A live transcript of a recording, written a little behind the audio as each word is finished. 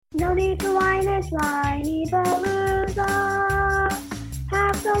No need to whine, it's Whiny Palooza.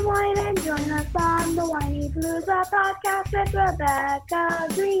 Have some wine and join us on the Whiny Palooza podcast with Rebecca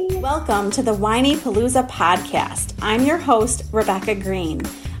Green. Welcome to the Whiny Palooza podcast. I'm your host, Rebecca Green.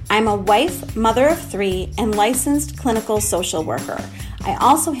 I'm a wife, mother of three, and licensed clinical social worker. I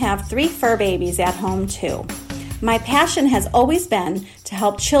also have 3 fur babies at home too. My passion has always been to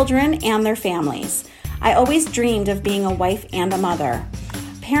help children and their families. I always dreamed of being a wife and a mother.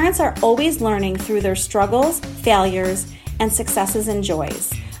 Parents are always learning through their struggles, failures, and successes and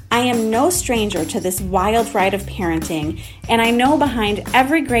joys. I am no stranger to this wild ride of parenting, and I know behind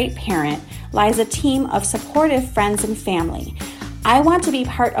every great parent lies a team of supportive friends and family. I want to be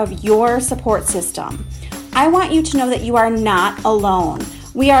part of your support system. I want you to know that you are not alone.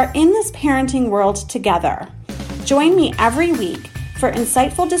 We are in this parenting world together. Join me every week for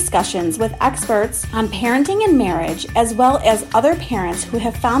insightful discussions with experts on parenting and marriage, as well as other parents who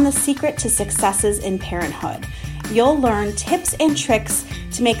have found the secret to successes in parenthood. You'll learn tips and tricks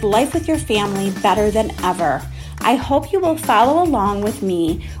to make life with your family better than ever. I hope you will follow along with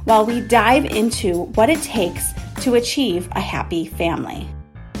me while we dive into what it takes to achieve a happy family.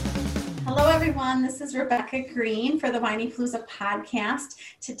 Hello everyone, this is Rebecca Green for the Whiny Palooza podcast.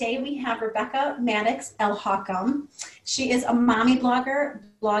 Today we have Rebecca Maddox El-Hawkam. She is a mommy blogger,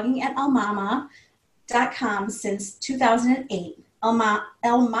 blogging at elmama.com since 2008.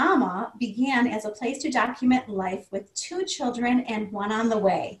 Elmama began as a place to document life with 2 children and 1 on the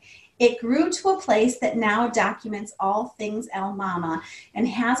way. It grew to a place that now documents all things Elmama and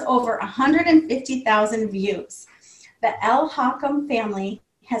has over 150,000 views. The El-Hawkam family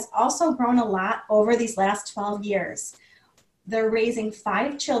has also grown a lot over these last 12 years. They're raising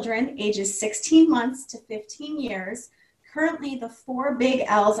 5 children, ages 16 months to 15 years. Currently, the 4 big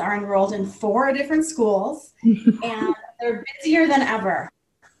L's are enrolled in 4 different schools, and they're busier than ever.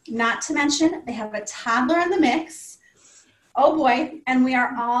 Not to mention, they have a toddler in the mix. Oh boy, and we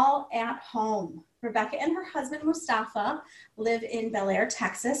are all at home. Rebecca and her husband, Mustafa, live in Bel Air,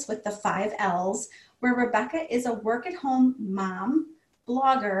 Texas, with the 5 L's, where Rebecca is a work-at-home mom,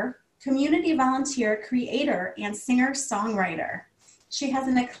 blogger, community volunteer, creator, and singer-songwriter. She has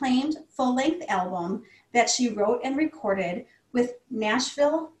an acclaimed full-length album that she wrote and recorded with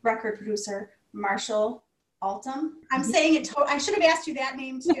Nashville record producer Marshall Altham. I'm saying it, I should have asked you that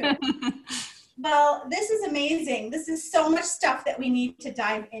name too. Well, this is amazing. This is so much stuff that we need to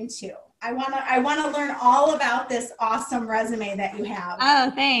dive into. I want to learn all about this awesome resume that you have. Oh,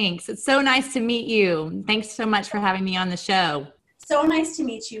 thanks. It's so nice to meet you. Thanks so much for having me on the show. So nice to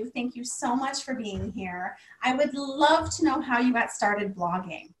meet you. Thank you so much for being here. I would love to know how you got started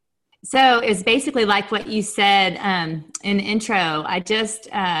blogging. So it was basically like what you said in the intro. I just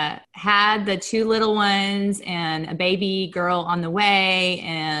had the 2 little ones and a baby girl on the way,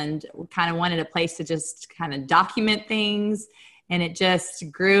 and kind of wanted a place to just kind of document things. And it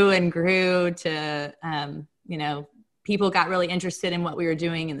just grew and grew to, people got really interested in what we were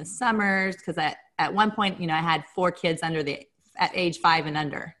doing in the summers, because at one point, I had 4 kids at age 5 and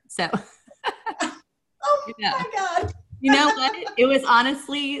under. So, oh my God. You know what? It was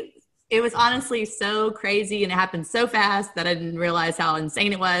honestly so crazy, and it happened so fast that I didn't realize how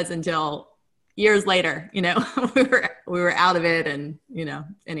insane it was until years later. We were out of it, and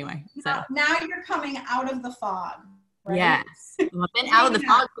anyway. So now you're coming out of the fog. Right? Yes, I've been out of the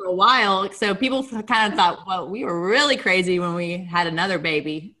fog for a while, so people kind of thought, well, we were really crazy when we had another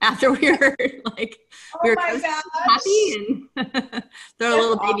baby after we were like, we were happy and throw a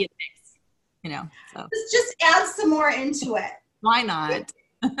little baby in the mix, So just add some more into it. Why not?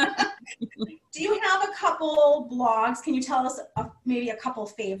 Do you have a couple blogs? Can you tell us maybe a couple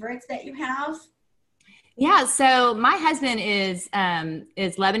favorites that you have? Yeah, so my husband is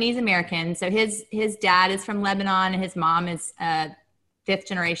Lebanese American. So his dad is from Lebanon, and his mom is 5th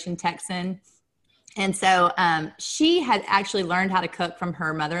generation Texan. And so she had actually learned how to cook from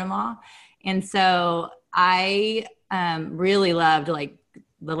her mother-in-law. And so I really loved like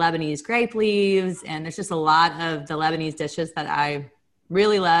the Lebanese grape leaves, and there's just a lot of the Lebanese dishes that I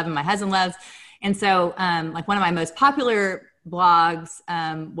really love and my husband loves. And so like one of my most popular blogs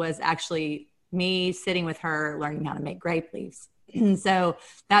was actually me sitting with her learning how to make grape leaves. And so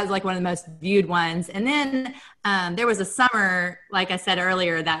that was like one of the most viewed ones. And then there was a summer, like I said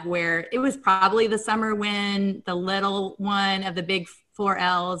earlier, where it was probably the summer when the little one of the big 4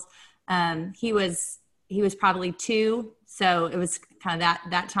 L's, he was probably 2. So it was kind of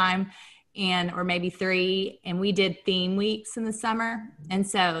that time, or maybe 3. And we did theme weeks in the summer. And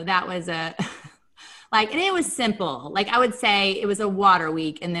so that was and it was simple. Like I would say it was a water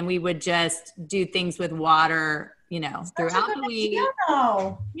week, and then we would just do things with water, throughout the week.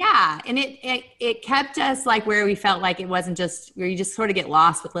 Piano. Yeah. And it kept us like where we felt like it wasn't just where you just sort of get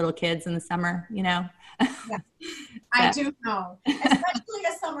lost with little kids in the summer, Yeah. I do know, especially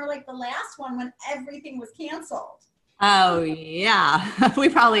a summer like the last one when everything was canceled. Oh yeah.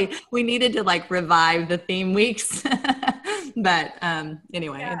 We needed to like revive the theme weeks, but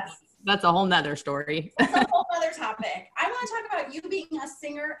anyway, Yes. That's a whole nother story. That's a whole other topic. I want to talk about you being a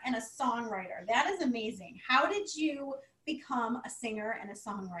singer and a songwriter. That is amazing. How did you become a singer and a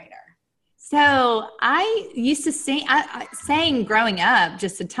songwriter? So I used to sing, I sang growing up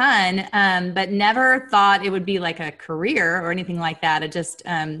just a ton, but never thought it would be like a career or anything like that. I just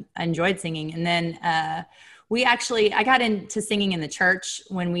enjoyed singing. And then I got into singing in the church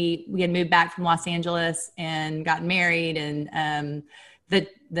when we had moved back from Los Angeles and got married. And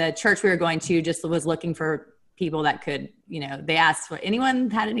the church we were going to just was looking for people that could, they asked if anyone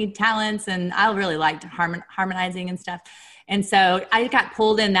had any talents, and I really liked harmonizing and stuff. And so I got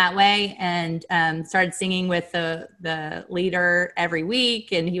pulled in that way and started singing with the leader every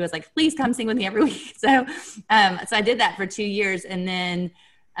week. And he was like, please come sing with me every week. So I did that for 2 years. And then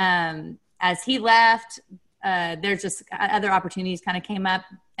as he left, there's just other opportunities kind of came up.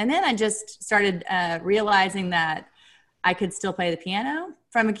 And then I just started realizing that I could still play the piano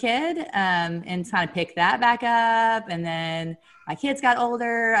from a kid and kind of pick that back up. And then my kids got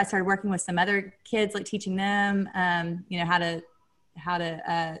older. I started working with some other kids, like teaching them, how to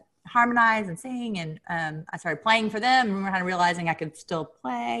harmonize and sing. And I started playing for them and kind of realizing I could still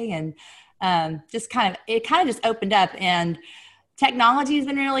play. And it kind of just opened up. And technology has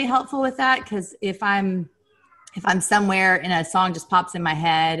been really helpful with that, because if I'm somewhere and a song just pops in my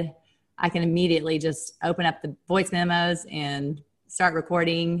head, I can immediately just open up the voice memos and start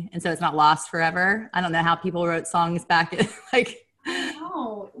recording. And so it's not lost forever. I don't know how people wrote songs back at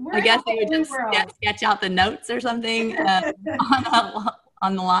I guess they would just sketch out the notes or something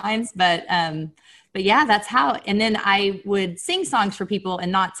on the lines. But yeah, that's how. And then I would sing songs for people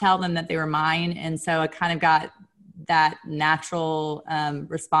and not tell them that they were mine. And so I kind of got that natural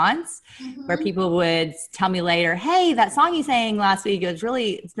response where people would tell me later, hey, that song you sang last week,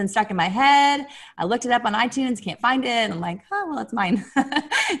 it's been stuck in my head. I looked it up on iTunes, can't find it. And I'm like, oh, well, that's mine.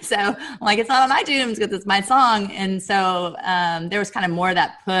 So I'm like, it's not on iTunes because it's my song. And so there was kind of more of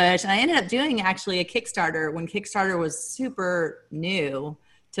that push. And I ended up doing actually a Kickstarter when Kickstarter was super new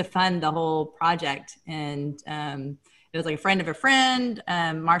to fund the whole project. And it was like a friend of a friend,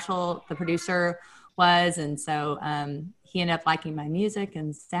 Marshall, the producer, was. And so he ended up liking my music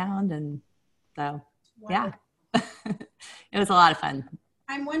and sound. And so, yeah, it was a lot of fun.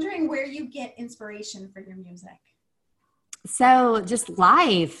 I'm wondering where you get inspiration for your music. So just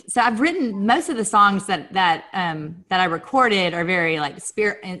live. So I've written most of the songs that I recorded are very like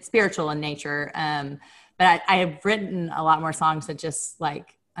spiritual in nature. But I have written a lot more songs that just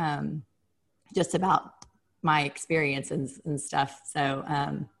like, just about my experiences and stuff. So,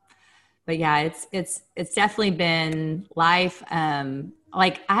 but yeah, it's definitely been life.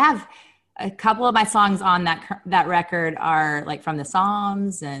 Like I have a couple of my songs on that record are like from the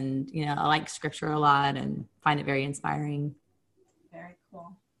Psalms, and I like scripture a lot and find it very inspiring. Very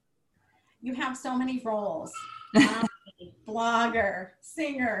cool. You have so many roles: blogger,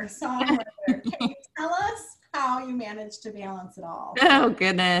 singer, songwriter. Can you tell us how you manage to balance it all? Oh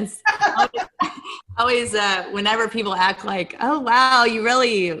goodness. Always whenever people act like, oh wow, you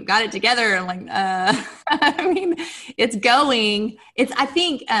really got it together, I'm like, I mean, it's going. I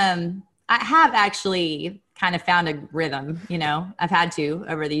think I have actually kind of found a rhythm, I've had to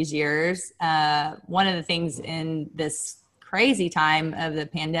over these years. One of the things in this crazy time of the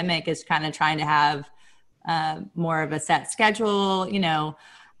pandemic is kind of trying to have more of a set schedule.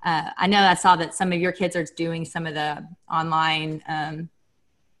 I know I saw that some of your kids are doing some of the online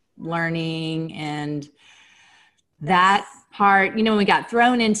learning, and that part, when we got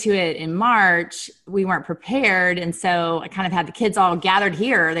thrown into it in March, we weren't prepared. And so I kind of had the kids all gathered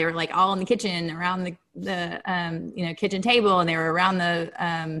here. They were like all in the kitchen around the kitchen table, and they were around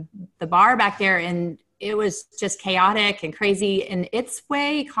the bar back there. And it was just chaotic and crazy, and it's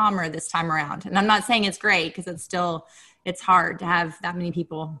way calmer this time around. And I'm not saying it's great, because it's hard to have that many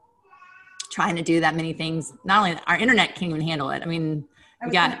people trying to do that many things. Not only our internet can't even handle it. I mean,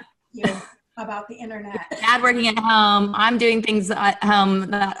 we got about the internet. Dad working at home. I'm doing things at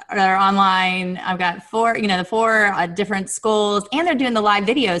home that are online. I've got four different schools, and they're doing the live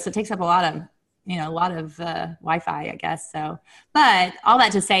videos. So it takes up a lot of Wi-Fi, I guess. So, but all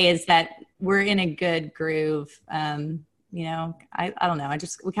that to say is that we're in a good groove. I don't know.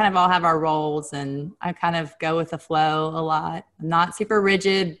 We kind of all have our roles, and I kind of go with the flow a lot. I'm not super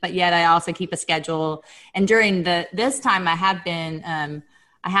rigid, but yet I also keep a schedule. And during this time I have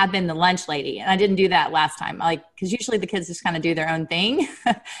been the lunch lady, and I didn't do that last time. Cause usually the kids just kind of do their own thing.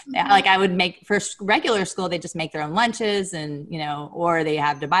 Like I would make for regular school, they just make their own lunches and, or they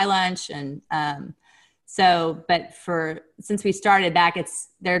have to buy lunch. And, but since we started back, it's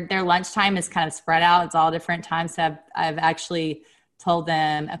their lunchtime is kind of spread out. It's all different times. So I've actually told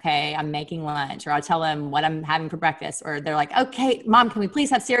them, okay, I'm making lunch, or I'll tell them what I'm having for breakfast, or they're like, okay, Mom, can we please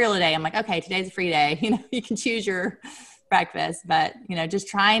have cereal today? I'm like, okay, today's a free day. You can choose your breakfast, but just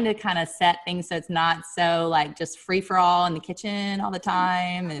trying to kind of set things so it's not so like just free for all in the kitchen all the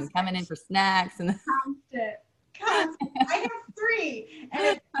time and coming in for snacks and constant. I have 3 and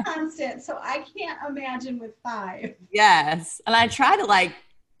it's constant, so I can't imagine with 5. Yes, and I try to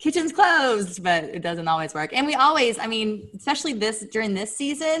kitchen's closed, but it doesn't always work. And we always, especially during this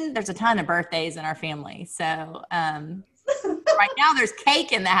season, there's a ton of birthdays in our family. So right now there's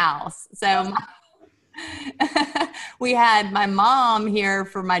cake in the house. So we had my mom here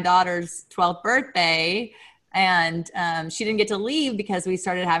for my daughter's 12th birthday, and she didn't get to leave because we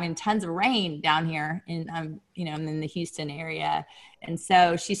started having tons of rain down here in the Houston area. And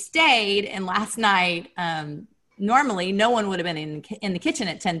so she stayed, and last night, normally no one would have been in the kitchen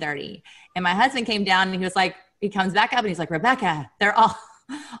at 10:30. And my husband came down, and he comes back up and he's like, Rebecca, they're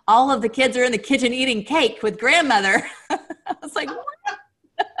all of the kids are in the kitchen eating cake with grandmother. I was like, what?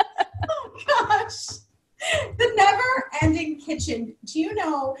 Oh gosh. The never-ending kitchen. Do you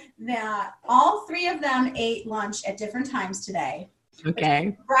know that all 3 of them ate lunch at different times today?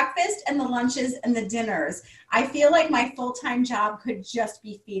 Okay. Breakfast and the lunches and the dinners. I feel like my full-time job could just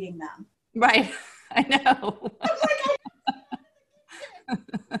be feeding them. Right. I know.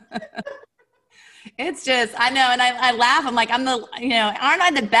 It's just, I know. And I laugh. I'm like, aren't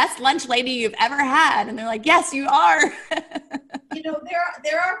I the best lunch lady you've ever had? And they're like, yes, you are.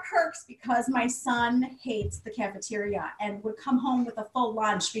 There are perks, because my son hates the cafeteria and would come home with a full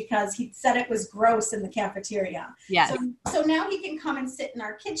lunch because he said it was gross in the cafeteria. Yes. So now he can come and sit in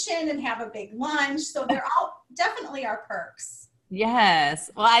our kitchen and have a big lunch. So they're all definitely are perks.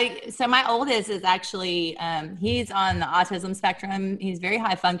 Yes. Well, so my oldest is actually, he's on the autism spectrum. He's very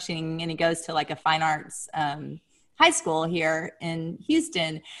high functioning, and he goes to a fine arts high school here in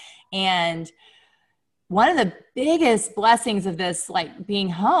Houston. And one of the biggest blessings of this, being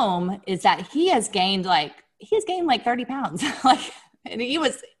home, is that he has gained 30 pounds. And he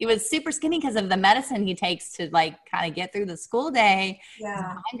was super skinny because of the medicine he takes to kind of get through the school day. Yeah.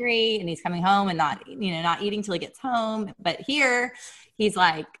 He's hungry, and he's coming home and not eating till he gets home. But here he's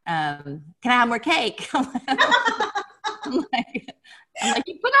like, can I have more cake? I'm like,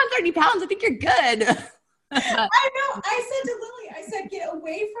 you put on 30 pounds. I think you're good. I know. I said to Lily, get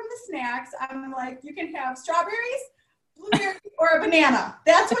away from the snacks. I'm like, you can have strawberries, blueberries, or a banana.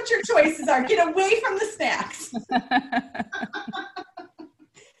 That's what your choices are. Get away from the snacks.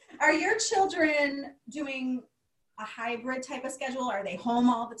 Are your children doing a hybrid type of schedule? Are they home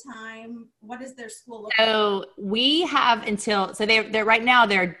all the time? What is their school look like? So we have they're right now,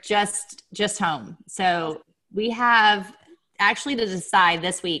 they're just home. So we have actually to decide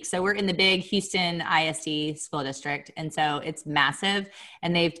this week. So we're in the big Houston ISD school district. And so it's massive.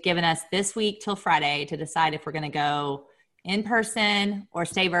 And they've given us this week till Friday to decide if we're going to go in person or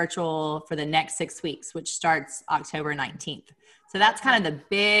stay virtual for the next 6 weeks, which starts October 19th. So that's kind of the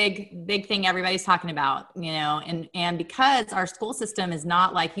big thing everybody's talking about, and because our school system is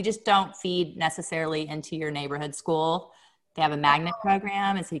not you just don't feed necessarily into your neighborhood school. They have a magnet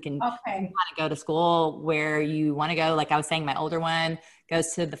program, and so you can kind of go to school where you want to go. Like I was saying, my older one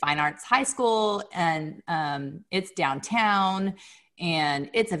goes to the Fine Arts High School, and it's downtown, and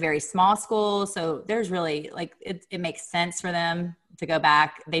it's a very small school. So there's really it makes sense for them to go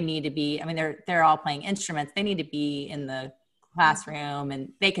back. They need to be, they're all playing instruments. They need to be in the classroom, and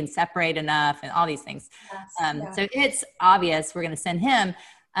they can separate enough and all these things. Yes, So it's obvious we're going to send him.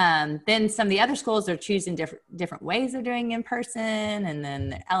 Then some of the other schools are choosing different ways of doing in person. And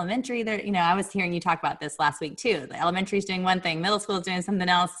then the elementary, I was hearing you talk about this last week too. The elementary is doing one thing, middle school is doing something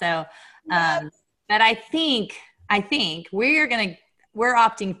else. So, but I think we're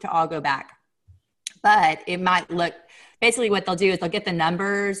opting to all go back, but it might look, basically what they'll do is they'll get the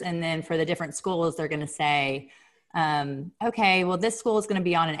numbers. And then for the different schools, they're going to say, okay, well, this school is going to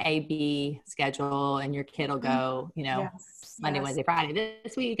be on an A-B schedule, and your kid will go, Monday, Wednesday, Friday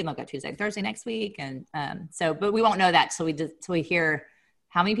this week, and they'll go Tuesday, Thursday next week. And but we won't know that till we hear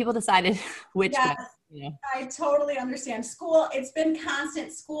how many people decided which way. I totally understand. School, it's been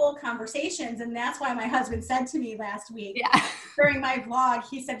constant school conversations. And that's why my husband said to me last week during my vlog,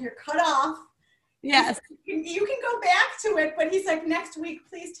 he said, you're cut off. Yes. You can go back to it, but he's like, next week,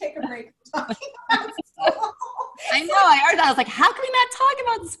 please take a break from talking about school. I know. I heard that. I was like, how can we not talk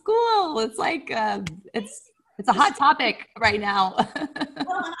about school? It's like, it's a hot topic right now. Well,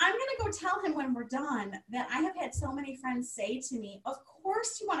 and I'm going to go tell him when we're done that I have had so many friends say to me, of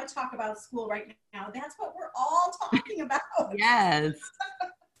course you want to talk about school right now. That's what we're all talking about. Yes.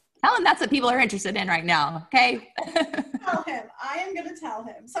 Tell him that's what people are interested in right now. Okay. Tell him. I am going to tell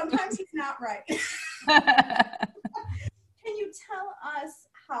him. Sometimes he's not right. Can you tell us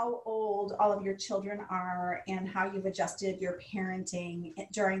how old all of your children are and how you've adjusted your parenting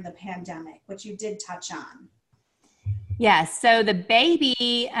during the pandemic, which you did touch on? Yes. So the baby,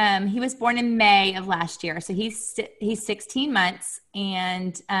 he was born in May of last year. So he's 16 months.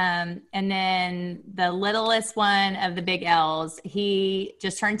 And then the littlest one of the big L's, he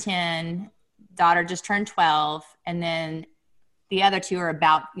just turned 10, daughter just turned 12. And then the other two are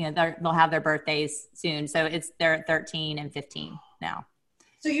about, they'll have their birthdays soon. So they're 13 and 15 now.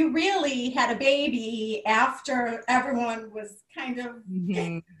 So you really had a baby after everyone was kind of.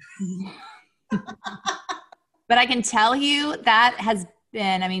 But I can tell you that has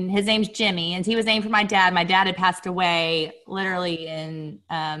been, his name's Jimmy, and he was named for my dad. My dad had passed away literally in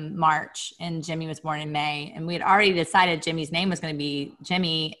March, and Jimmy was born in May. And we had already decided Jimmy's name was going to be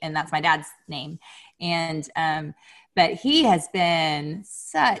Jimmy, and that's my dad's name. And, but he has been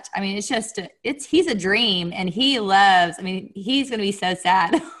such, he's a dream, and he loves, he's going to be so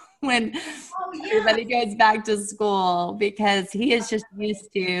sad when everybody goes back to school, because he is just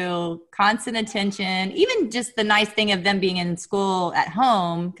used to constant attention, even just the nice thing of them being in school at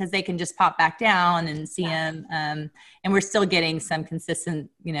home, because they can just pop back down and see him. And we're still getting some consistent,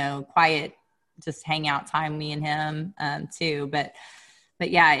 quiet, just hangout time, me and him too. But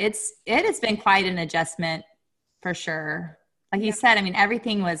yeah, it has been quite an adjustment for sure. Like you said,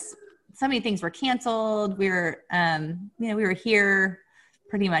 so many things were canceled. We were, we were here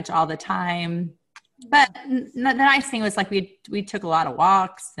pretty much all the time. But the nice thing was, like, we took a lot of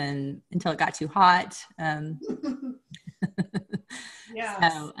walks and until it got too hot. So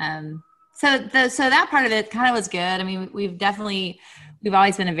that part of it kind of was good. We've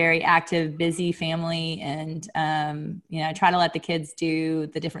always been a very active, busy family, and I try to let the kids do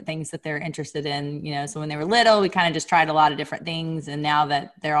the different things that they're interested in. So when they were little, we kind of just tried a lot of different things, and now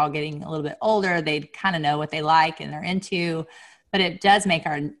that they're all getting a little bit older, they kind of know what they like and they're into. But it does make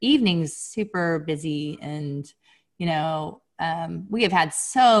our evenings super busy, and we have had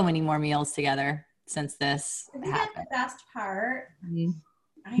so many more meals together since this happened. That's the best part. Mm-hmm.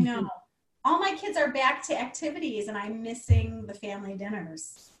 I know. All my kids are back to activities, and I'm missing the family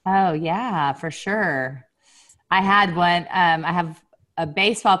dinners. Oh yeah, for sure. I had one. I have a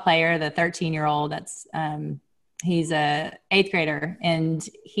baseball player, the 13-year-old. That's he's a 8th grader, and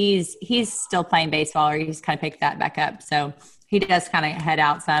he's still playing baseball, or he's kind of picked that back up. So he does kind of head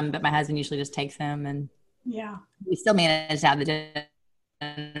out some, but my husband usually just takes him, and we still manage to have the dinner.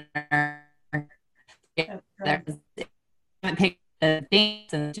 Haven't picked the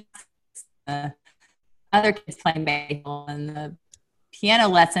things, and other kids playing baseball, and the piano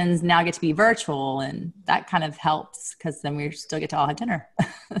lessons now get to be virtual, and that kind of helps because then we still get to all have dinner.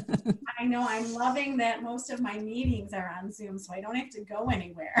 I know. I'm loving that most of my meetings are on Zoom, so I don't have to go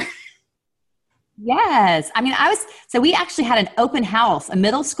anywhere. Yes. So we actually had an open house, a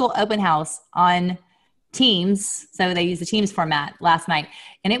middle school open house on Teams. So they use the Teams format last night.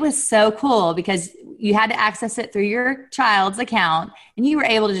 And it was so cool because you had to access it through your child's account, and you were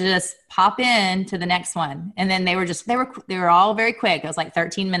able to just pop in to the next one. And then they were all very quick. It was like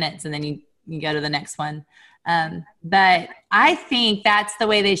 13 minutes, and then you go to the next one. But I think that's the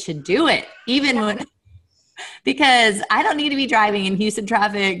way they should do it, because I don't need to be driving in Houston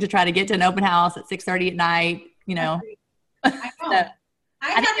traffic to try to get to an open house at 6:30 at night, I know. So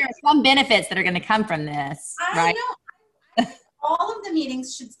I think there are some benefits that are going to come from this, right? I know. All of the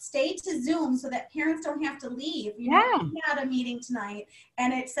meetings should stay to Zoom so that parents don't have to leave. We had a meeting tonight,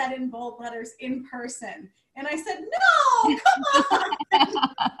 and it said in bold letters, "in person." And I said, no, come on.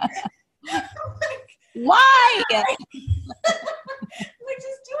 Why? We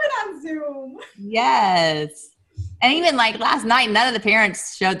just do it on Zoom. Yes. And even like last night, none of the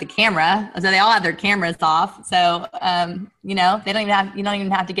parents showed the camera. So they all had their cameras off. So, you don't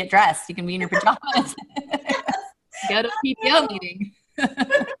even have to get dressed. You can be in your pajamas. Go to a PPO meeting.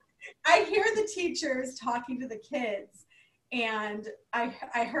 I hear the teachers talking to the kids, And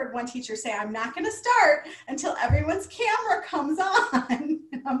I heard one teacher say, I'm not going to start until everyone's camera comes on. And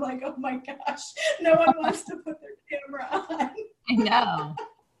I'm like, oh my gosh, no one wants to put their camera on. I know.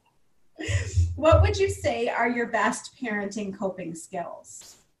 What would you say are your best parenting coping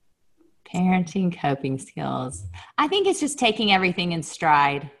skills? Parenting coping skills. I think it's just taking everything in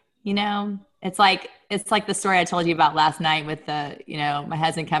stride. You know, it's like the story I told you about last night with my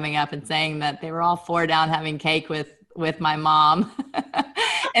husband coming up and saying that they were all 4 down having cake with my mom.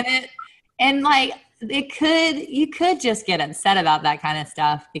 You could just get upset about that kind of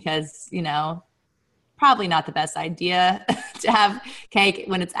stuff because, probably not the best idea to have cake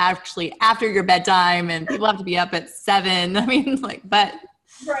when it's actually after your bedtime and people have to be up at 7. I mean, but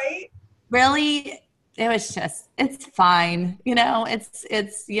right. Really, it was just, it's fine.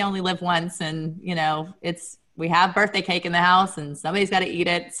 It's, you only live once and, we have birthday cake in the house and somebody's got to eat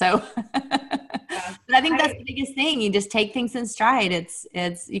it. So, but I think that's the biggest thing. You just take things in stride.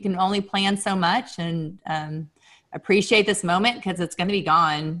 You can only plan so much and appreciate this moment because it's going to be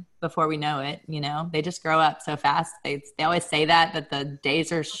gone before we know it. They just grow up so fast. They always say that the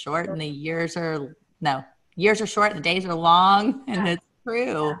days are short and years are short and the days are long. And it's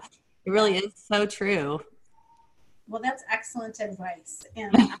true. Yeah. It really is so true. Well, that's excellent advice.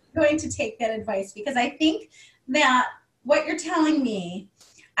 And I'm going to take that advice because I think that what you're telling me,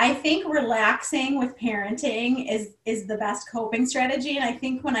 I think relaxing with parenting is the best coping strategy. And I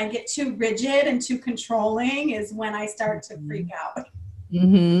think when I get too rigid and too controlling is when I start to freak out.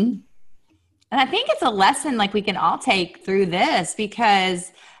 Mm-hmm. And I think it's a lesson we can all take through this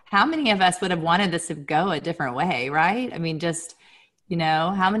because how many of us would have wanted this to go a different way, right? I mean, just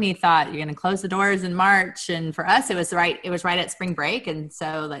how many thought you're going to close the doors in March? And for us, it was right at spring break. And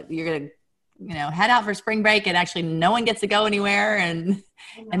so you're going to, head out for spring break and actually no one gets to go anywhere. And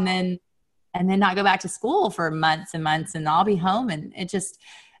then not go back to school for months and months and I'll be home. And it just,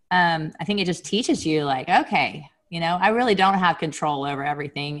 I think it just teaches you okay, I really don't have control over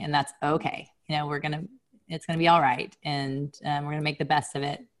everything and that's okay. It's going to be all right. And we're going to make the best of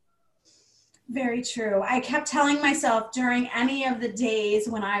it. Very true. I kept telling myself during any of the days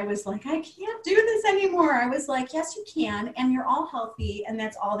when I was like, I can't do this anymore. I was like, yes, you can. And you're all healthy. And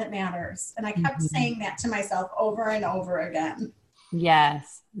that's all that matters. And I kept saying that to myself over and over again.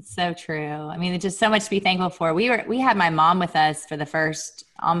 Yes, it's so true. I mean, it's just so much to be thankful for. We had my mom with us for the first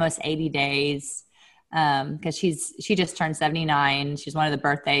almost 80 days because she just turned 79. She's one of the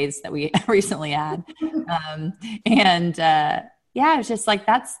birthdays that we recently had. Yeah, it was just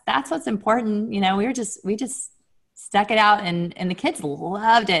that's what's important. We just stuck it out and the kids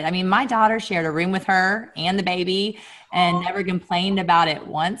loved it. I mean, my daughter shared a room with her and the baby and never complained about it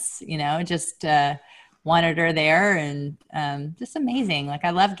once, just wanted her there and just amazing.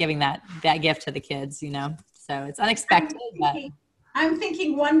 I love giving that gift to the kids, so it's unexpected. I'm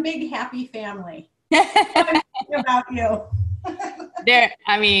thinking one big happy family. I'm thinking about you.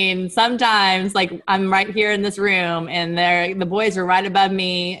 Sometimes I'm right here in this room and the boys are right above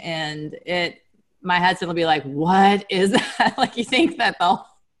me and my husband will be like, what is that? You think that the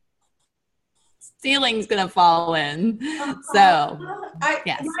ceiling's going to fall in. So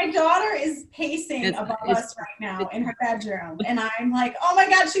yes. My daughter is pacing above us right now in her bedroom. And I'm like, oh my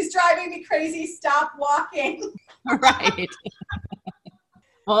God, she's driving me crazy. Stop walking. Right.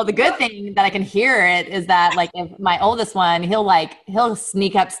 Well, the good thing that I can hear it is that if my oldest one, he'll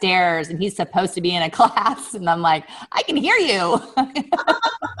sneak upstairs and he's supposed to be in a class. And I'm like, I can hear you.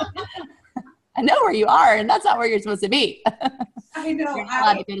 I know where you are. And that's not where you're supposed to be. I know. You're not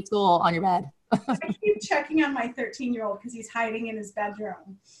allowed to go to school on your bed. I keep checking on my 13-year-old because he's hiding in his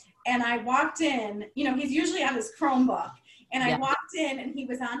bedroom. And I walked in, he's usually on his Chromebook. And I walked in and he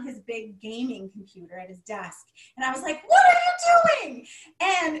was on his big gaming computer at his desk. And I was like, what are you doing?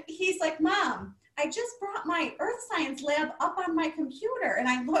 And he's like, Mom, I just brought my earth science lab up on my computer. And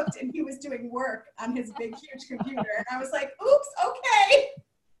I looked and he was doing work on his big, huge computer. And I was like, oops, okay.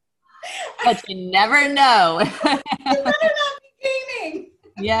 But you never know. You better not be gaming.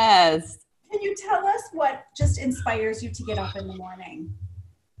 Yes. Can you tell us what just inspires you to get up in the morning?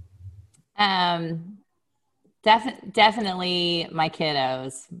 Definitely my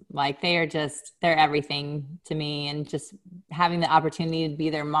kiddos. They're everything to me, and just having the opportunity to be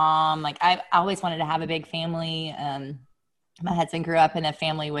their mom. I always wanted to have a big family. My husband grew up in a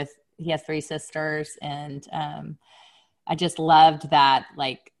family he has 3 sisters, and I just loved that.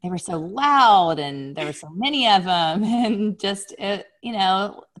 They were so loud and there were so many of them and just,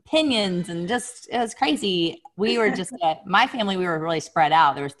 opinions and just, it was crazy. We were just, my family, we were really spread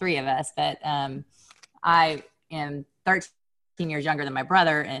out. There was 3 of us, but I am 13 years younger than my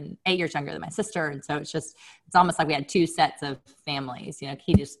brother and 8 years younger than my sister. And so it's almost like we had two sets of families.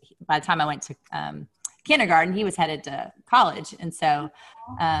 By the time I went to kindergarten, he was headed to college. And so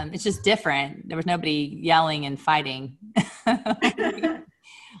it's just different. There was nobody yelling and fighting.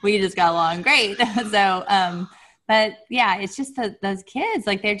 We just got along great. So, but yeah, it's just those kids,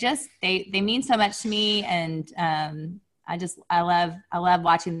 like they mean so much to me. And I love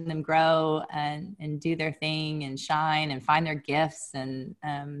watching them grow and do their thing and shine and find their gifts and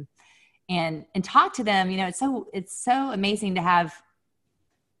talk to them. It's so amazing to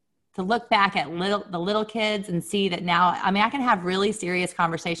look back at the little kids and see that now, I can have really serious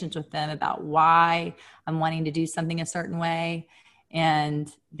conversations with them about why I'm wanting to do something a certain way. And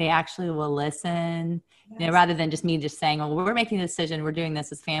they actually will listen, rather than just me just saying, well, we're making a decision, we're doing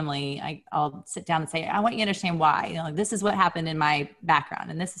this as family. I'll sit down and say, I want you to understand why, like, this is what happened in my background.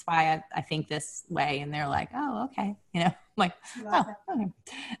 And this is why I think this way. And they're like, oh, okay. I'm like, oh, okay.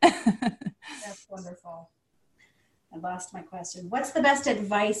 That's wonderful. I lost my question. What's the best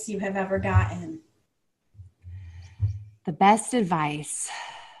advice you have ever gotten? The best advice.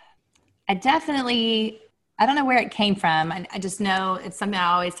 I don't know where it came from. I just know it's something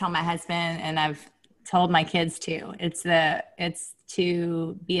I always tell my husband, and I've told my kids too. It's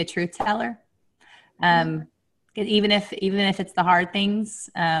to be a truth teller. Even if it's the hard things,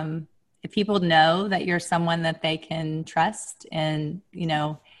 if people know that you're someone that they can trust, and,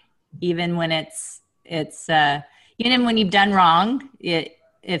 even when even when you've done wrong,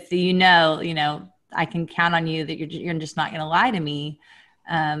 if I can count on you that you're just not going to lie to me.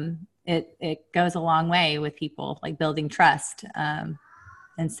 It goes a long way with people, like building trust.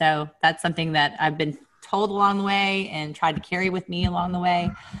 And so that's something that I've been told along the way and tried to carry with me along the way.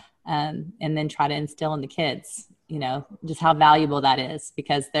 And then try to instill in the kids, just how valuable that is,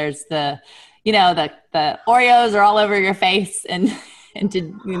 because there's the Oreos are all over your face, and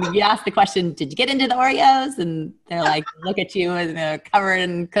you ask the question, did you get into the Oreos? And they're like, look at you and they're covered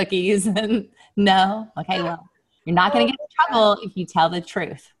in cookies. And no. Okay, well, you're not going to get in trouble if you tell the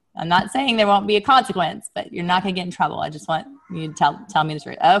truth. I'm not saying there won't be a consequence, but you're not going to get in trouble. I just want you to tell me the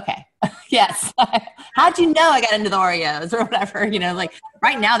truth. Okay. Yes. How'd you know I got into the Oreos or whatever? Like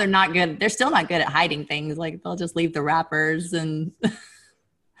right now they're not good. They're still not good at hiding things. Like they'll just leave the wrappers and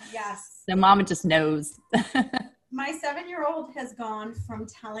yes. So mama just knows. My 7-year-old has gone from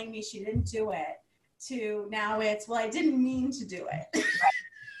telling me she didn't do it to now it's, well, I didn't mean to do it.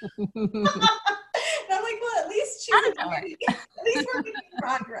 And I'm like, well, at least we're making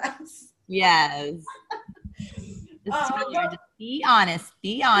progress. Yes. Just be honest.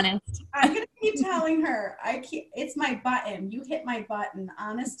 Be honest. I'm gonna keep telling her. It's my button. You hit my button.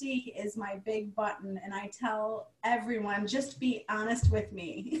 Honesty is my big button, and I tell everyone, just be honest with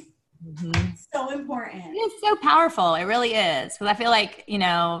me. Mm-hmm. It's so important. It's so powerful. It really is. Because I feel like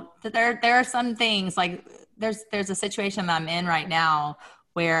that there are some things, like there's a situation that I'm in right now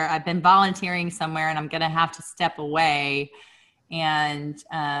where I've been volunteering somewhere and I'm going to have to step away. And,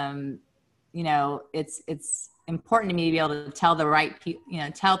 it's important to me to be able to tell the right people,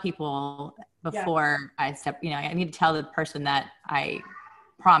 tell people before I step, I need to tell the person that I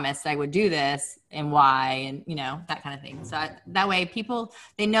promised I would do this and why, and, that kind of thing. So that way people,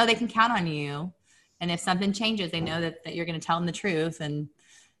 they know they can count on you. And if something changes, they know that you're going to tell them the truth. And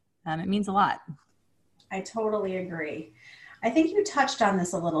it means a lot. I totally agree. I think you touched on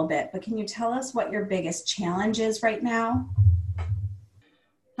this a little bit, but can you tell us what your biggest challenge is right now?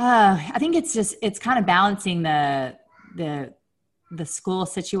 I think it's kind of balancing the school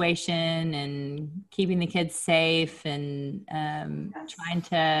situation and keeping the kids safe and trying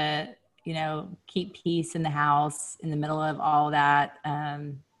to, keep peace in the house in the middle of all that.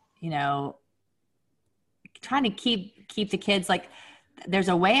 Trying to keep the kids, like, there's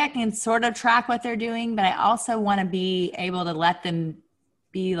a way I can sort of track what they're doing, but I also want to be able to let them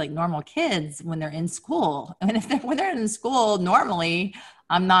be like normal kids when they're in school. I mean, when they're in school normally,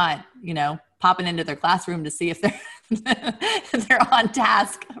 I'm not, popping into their classroom to see if they're on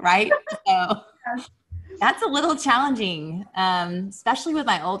task, right? So that's a little challenging, especially with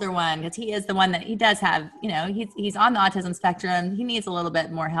my older one, because he is the one that he does have, he's on the autism spectrum. He needs a little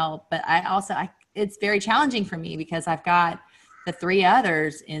bit more help, but it's very challenging for me because I've got the 3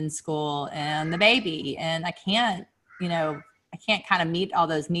 others in school and the baby, and I can't kind of meet all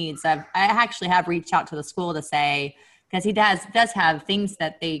those needs. I actually have reached out to the school to say, because he does have things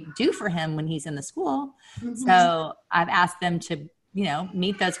that they do for him when he's in the school. Mm-hmm. So I've asked them to,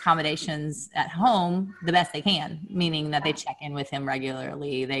 meet those accommodations at home the best they can, meaning that they check in with him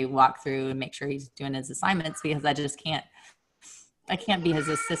regularly. They walk through and make sure he's doing his assignments, because I can't be his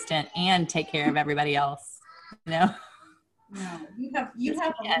assistant and take care of everybody else, No, you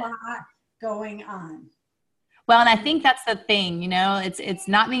have a lot going on. Well, and I think that's the thing, it's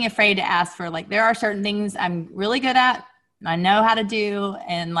not being afraid to ask for, like, there are certain things I'm really good at, I know how to do.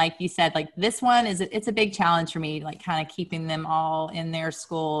 And like you said, like this one it's a big challenge for me, like kind of keeping them all in their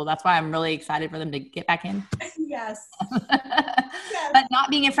school. That's why I'm really excited for them to get back in. Yes. But not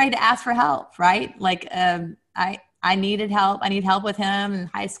being afraid to ask for help, right? Like, I needed help. I need help with him in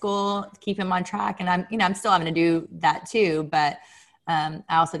high school to keep him on track. And I'm still having to do that too. But I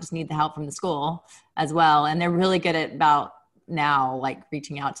also just need the help from the school as well. And they're really good at about now, like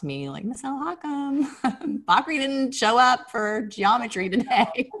reaching out to me like, Miss L, how come Bakri didn't show up for geometry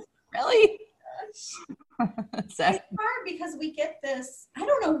today? Really? So. It's hard because we get this, I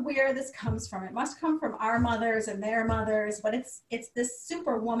don't know where this comes from. It must come from our mothers and their mothers, but it's this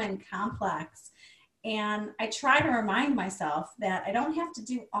superwoman complex. And I try to remind myself that I don't have to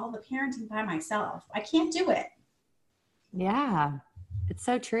do all the parenting by myself. I can't do it. Yeah, it's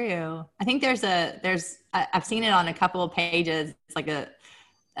so true. I think I've seen it on a couple of pages. It's like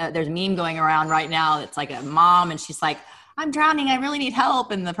there's a meme going around right now. It's like a mom and she's like, I'm drowning. I really need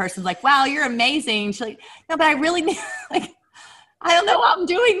help. And the person's like, wow, you're amazing. She's like, no, but I really need, like, I don't know why I'm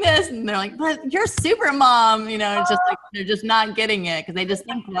doing this. And they're like, but you're super mom. It's just like, they're just not getting it because they just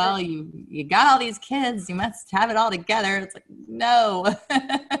think, well, you got all these kids. You must have it all together. It's like, no.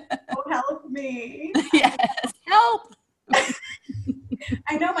 Oh, help me. Yes, help.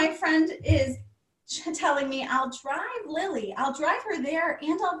 I know my friend is telling me, I'll drive Lily. I'll drive her there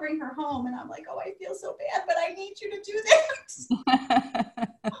and I'll bring her home. And I'm like, oh, I feel so bad, but I need you to do that.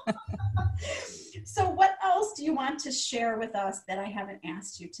 So what else do you want to share with us that I haven't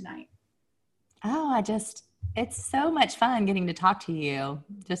asked you tonight? Oh, it's so much fun getting to talk to you,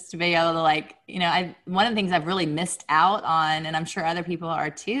 just to be able to one of the things I've really missed out on, and I'm sure other people are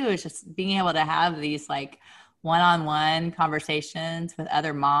too, is just being able to have these like one-on-one conversations with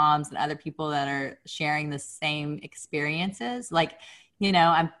other moms and other people that are sharing the same experiences. Like,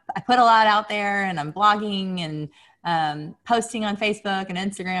 I put a lot out there and I'm blogging and posting on Facebook and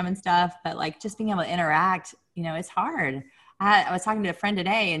Instagram and stuff, but like just being able to interact, it's hard. I was talking to a friend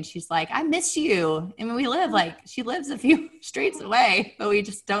today and she's like, I miss you. And she lives a few streets away, but we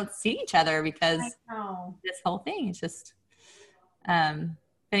just don't see each other because this whole thing is just,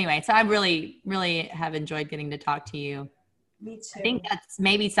 anyway, so I really, really have enjoyed getting to talk to you. Me too. I think that's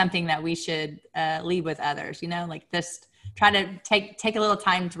maybe something that we should leave with others, like just try to take a little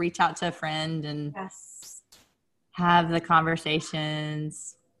time to reach out to a friend and have the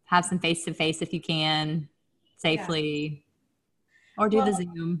conversations, have some face-to-face if you can, safely, or do the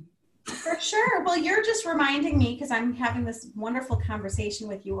Zoom. For sure. Well, you're just reminding me because I'm having this wonderful conversation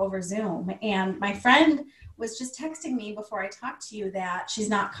with you over Zoom. And my friend was just texting me before I talked to you that she's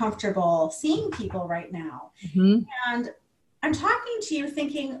not comfortable seeing people right now. Mm-hmm. And I'm talking to you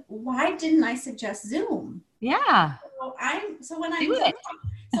thinking, why didn't I suggest Zoom? Yeah. So I'm going to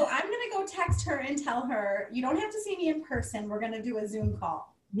go text her and tell her, you don't have to see me in person. We're going to do a Zoom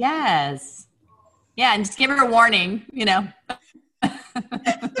call. Yes. Yeah. And just give her a warning, So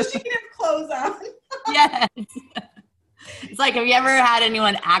she can have clothes on. Yes. It's like, have you ever had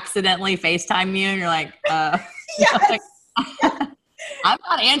anyone accidentally FaceTime you and you're like, yes. like, I'm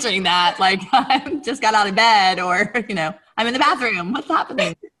not answering that. Like, I just got out of bed or, I'm in the bathroom. What's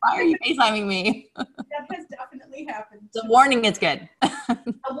happening? Why are you FaceTiming me? That has definitely happened. The warning is good.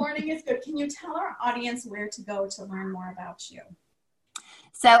 A warning is good. Can you tell our audience where to go to learn more about you?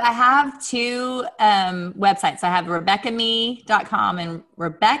 So I have two websites. I have RebeccaMe.com, and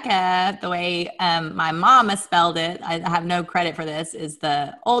Rebecca, the way my mama spelled it, I have no credit for this, is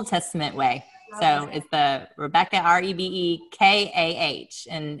the Old Testament way. So it's the Rebecca, REBEKAH,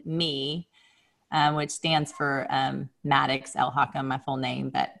 and me, which stands for Maddox El Hakam, my full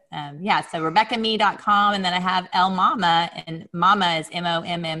name. But so RebeccaMe.com, and then I have El Mama, and Mama is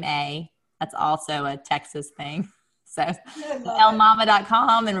MOMMA. That's also a Texas thing. So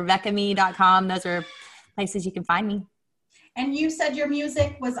elmama.com and RebeccaMe.com. Those are places you can find me. And you said your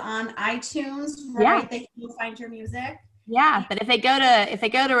music was on iTunes, right? They can find your music. Yeah, but if they go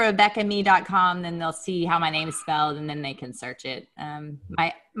to RebeccaMe.com, then they'll see how my name is spelled, and then they can search it.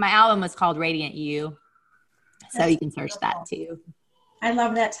 My album was called Radiant You, so you can search that too. I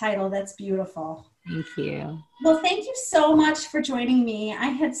love that title. That's beautiful. Thank you. Well, thank you so much for joining me. I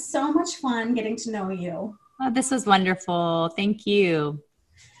had so much fun getting to know you. Oh, this was wonderful. Thank you.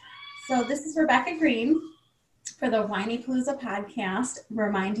 So this is Rebecca Green for the Whinypaluza podcast,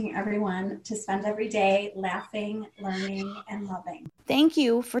 reminding everyone to spend every day laughing, learning, and loving. Thank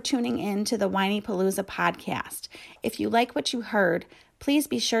you for tuning in to the Whinypaluza podcast. If you like what you heard, please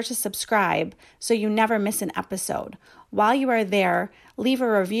be sure to subscribe so you never miss an episode. While you are there, leave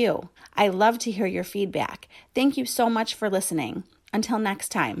a review. I love to hear your feedback. Thank you so much for listening. Until next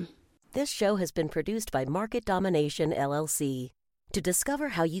time. This show has been produced by Market Domination, LLC. To discover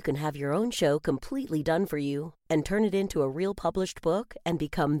how you can have your own show completely done for you and turn it into a real published book and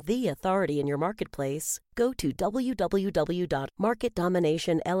become the authority in your marketplace, go to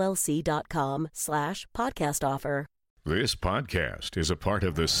www.marketdominationllc.com/podcast offer. This podcast is a part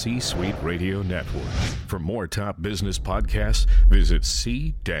of the C-Suite Radio Network. For more top business podcasts, visit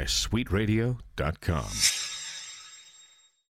c-suiteradio.com.